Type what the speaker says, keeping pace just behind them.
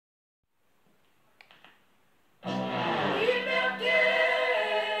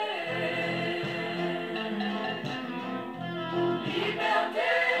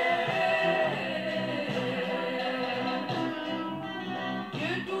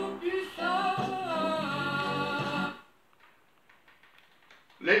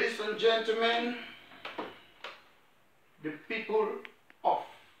Ladies and gentlemen, the people of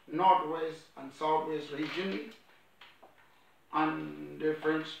Northwest and Southwest region and the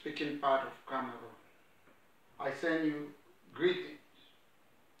French-speaking part of Cameroon, I send you greetings.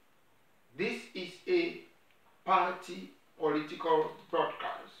 This is a party political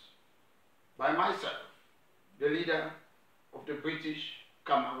broadcast by myself, the leader of the British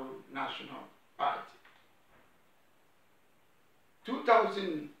Cameroon National Party.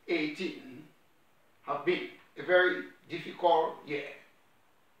 2018 have been a very difficult year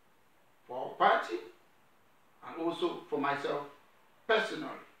for our party and also for myself personally,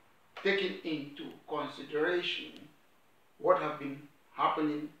 taking into consideration what have been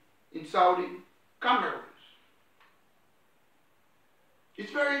happening in Southern Cameroon.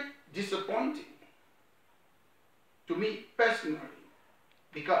 It's very disappointing to me personally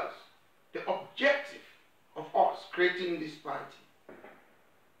because the objective of us creating this party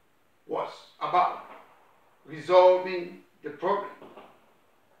was about resolving the problem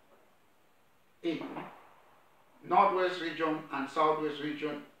in Northwest region and Southwest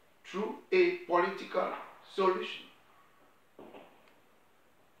region through a political solution.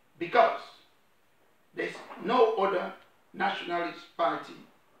 Because there's no other nationalist party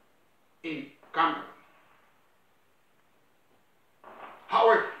in Cameroon.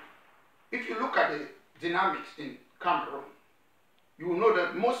 However, if you look at the dynamics in Cameroon, you will know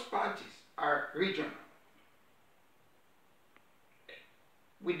that most parties are regional,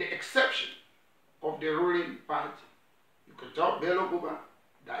 with the exception of the ruling party. You can talk Bello Guba,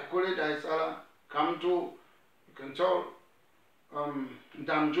 Daikole Daisala, Kamto, you can talk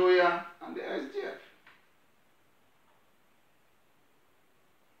Ndamjoya and the SDF.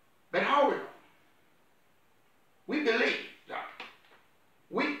 But however, we believe that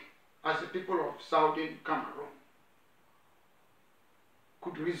we, as the people of Southern Cameroon,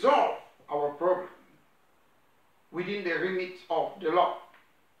 could resolve our problem within the remit of the law.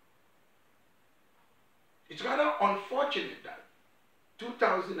 It's rather unfortunate that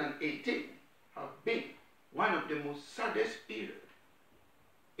 2018 has been one of the most saddest periods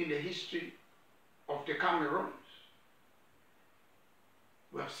in the history of the Cameroons.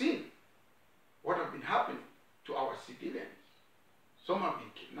 We have seen what has been happening to our civilians. Some have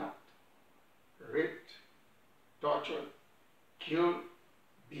been kidnapped, raped, tortured, killed,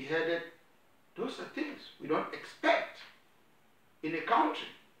 beheaded. Those are things we don't expect in a country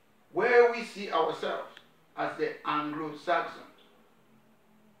where we see ourselves as the Anglo-Saxons.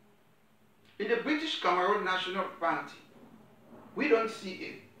 In the British Cameroon National Party, we don't see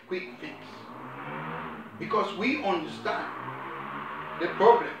a quick fix because we understand the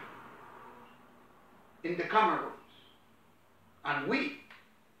problem in the Cameroons, and we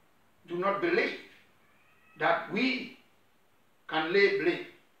do not believe that we can lay blame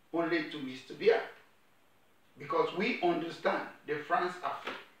only to Mr. Biya, because we understand the France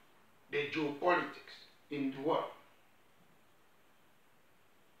affair, the geopolitics in the world.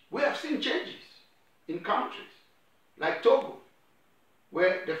 We have seen changes in countries like Togo,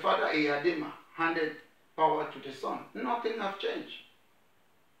 where the father Eyadema handed power to the son. Nothing has changed.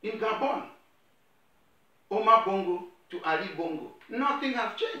 In Gabon, Omar Bongo to Ali Bongo, nothing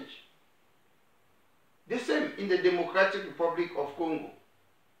has changed. The same in the Democratic Republic of Congo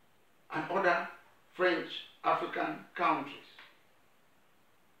and other French African countries.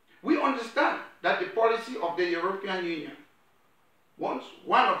 We understand that the policy of the European Union, once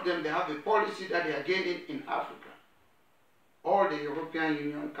one of them, they have a policy that they are gaining in Africa, all the European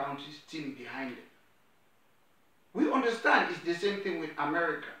Union countries still behind them. We understand it's the same thing with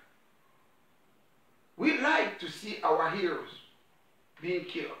America. We like to see our heroes being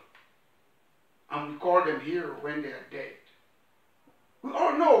killed, and we call them heroes when they are dead. We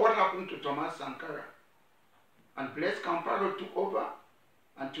all know what happened to Thomas Sankara, and Blaise Compaoré took over,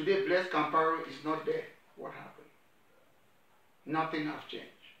 and today Blaise Compaoré is not there. What happened? Nothing has changed.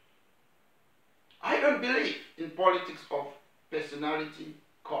 I don't believe in politics of personality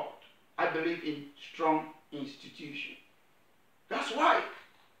cult. I believe in strong institutions. That's why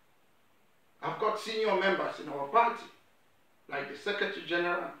I've got senior members in our party, like the Secretary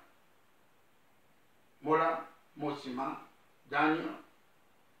General, Mola Mosima Daniel,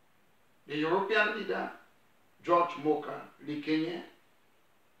 the European leader, George Moka Likenye,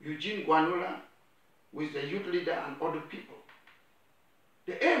 Eugene Guanola, who is the youth leader, and other people.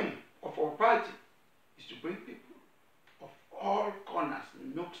 The aim of our party is to bring people of all corners,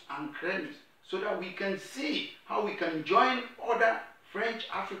 nooks and crannies, so that we can see how we can join other French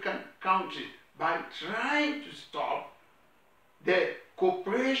African countries by trying to stop the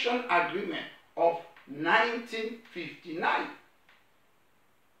cooperation agreement of 1959.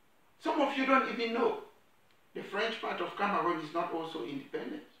 Some of you don't even know the French part of Cameroon is not also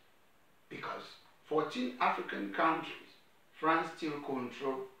independent, because 14 African countries, France still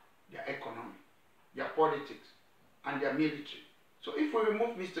control their economy, their politics, and their military. So if we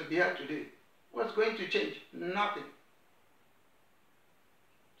remove Mr. Biya today, what's going to change? Nothing.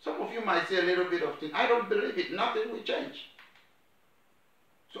 Some of you might say a little bit of things. I don't believe it. Nothing will change.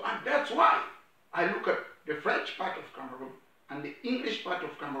 So, and that's why I look at the French part of Cameroon and the English part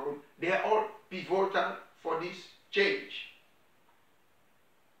of Cameroon. They are all pivotal for this change.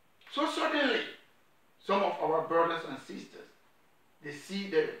 So suddenly, some of our brothers and sisters, they see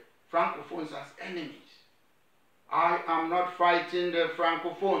the Francophones as enemies. I am not fighting the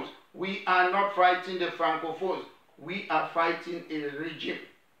Francophones. We are not fighting the Francophones. We are fighting a regime.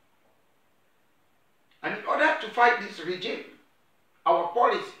 And in order to fight this regime, our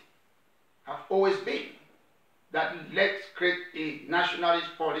policy has always been that let's create a nationalist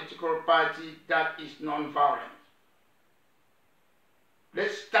political party that is non-violent.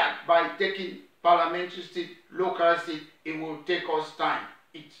 Let's start by taking parliamentary seat, local seat. It will take us time.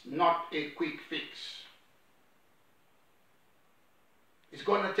 It's not a quick fix. It's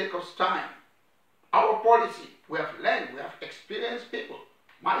going to take us time. Our policy, we have learned, we have experienced people.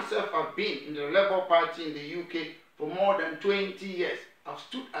 Myself, I've been in the Labour Party in the UK for more than 20 years. I've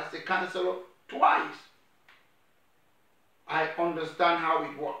stood as a councillor twice. I understand how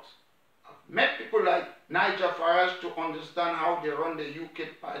it works. I've met people like Nigel Farage to understand how they run the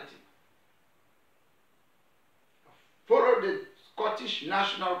UK party. I've followed the Scottish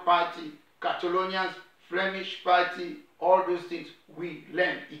National Party, Catalonians, Flemish Party, all those things. We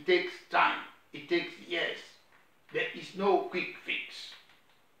learn. It takes time. It takes years. There is no quick fix.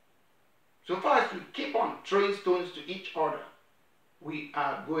 So far as we keep on throwing stones to each other, we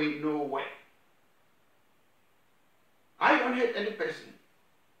are going nowhere. I don't hate any person.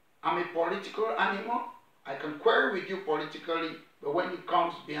 I'm a political animal. I can quarrel with you politically, but when it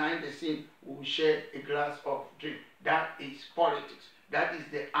comes behind the scene, we will share a glass of drink. That is politics. That is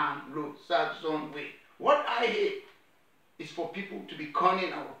the Anglo-Saxon way. What I hate is for people to be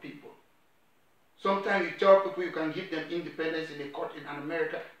conning our people. Sometimes you tell people you can give them independence in a court in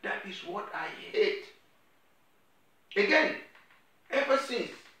America. That is what I hate. Again, ever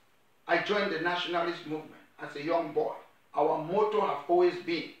since I joined the nationalist movement as a young boy, our motto has always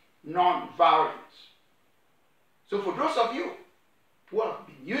been non-violence. So for those of you who have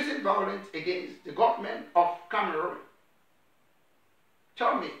been using violence against the government of Cameroon,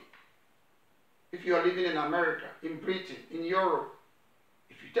 tell me, if you are living in America, in Britain, in Europe,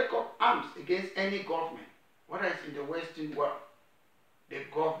 if you take up arms against any government, whether it's in the Western world, the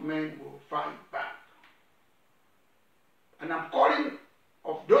government will fight back. And I'm calling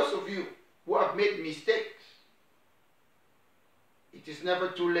of those of you who have made mistakes. It is never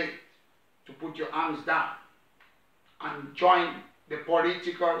too late to put your arms down and join the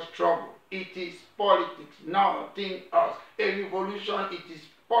political struggle. It is politics, nothing else. A revolution, it is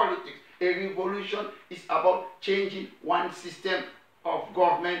politics. A revolution is about changing one system of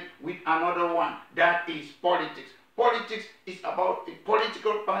government with another one. That is politics. Politics is about a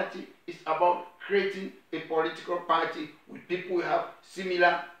political party. It's about creating a political party with people who have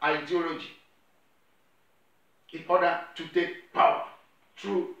similar ideology in order to take power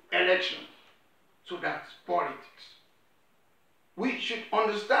through election. So that's politics. We should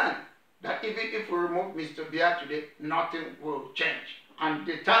understand that even if we remove Mr. Biya today, nothing will change. And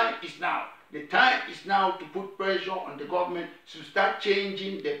the time is now. The time is now to put pressure on the government to start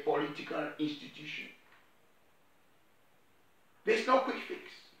changing the political institution. There's no quick fix.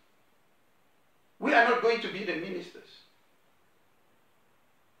 We are not going to be the ministers.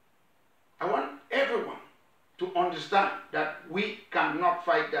 I want everyone to understand that we cannot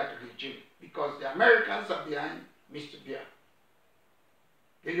fight that regime because the Americans are behind Mr. Biya.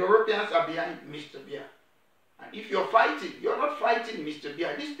 The Europeans are behind Mr. Biya. And if you're fighting, you're not fighting Mr.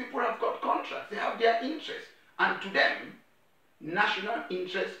 Biya. These people have got contracts. They have their interests. And to them, national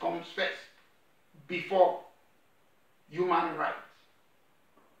interest comes first before human rights.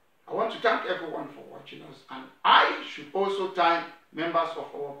 I want to thank everyone for watching us. And I should also thank members of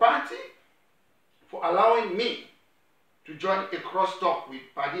our party for allowing me to join a crosstalk with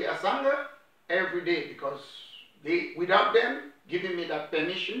Paddy Asanga every day, because without them giving me that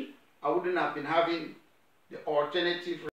permission, I wouldn't have been having the alternative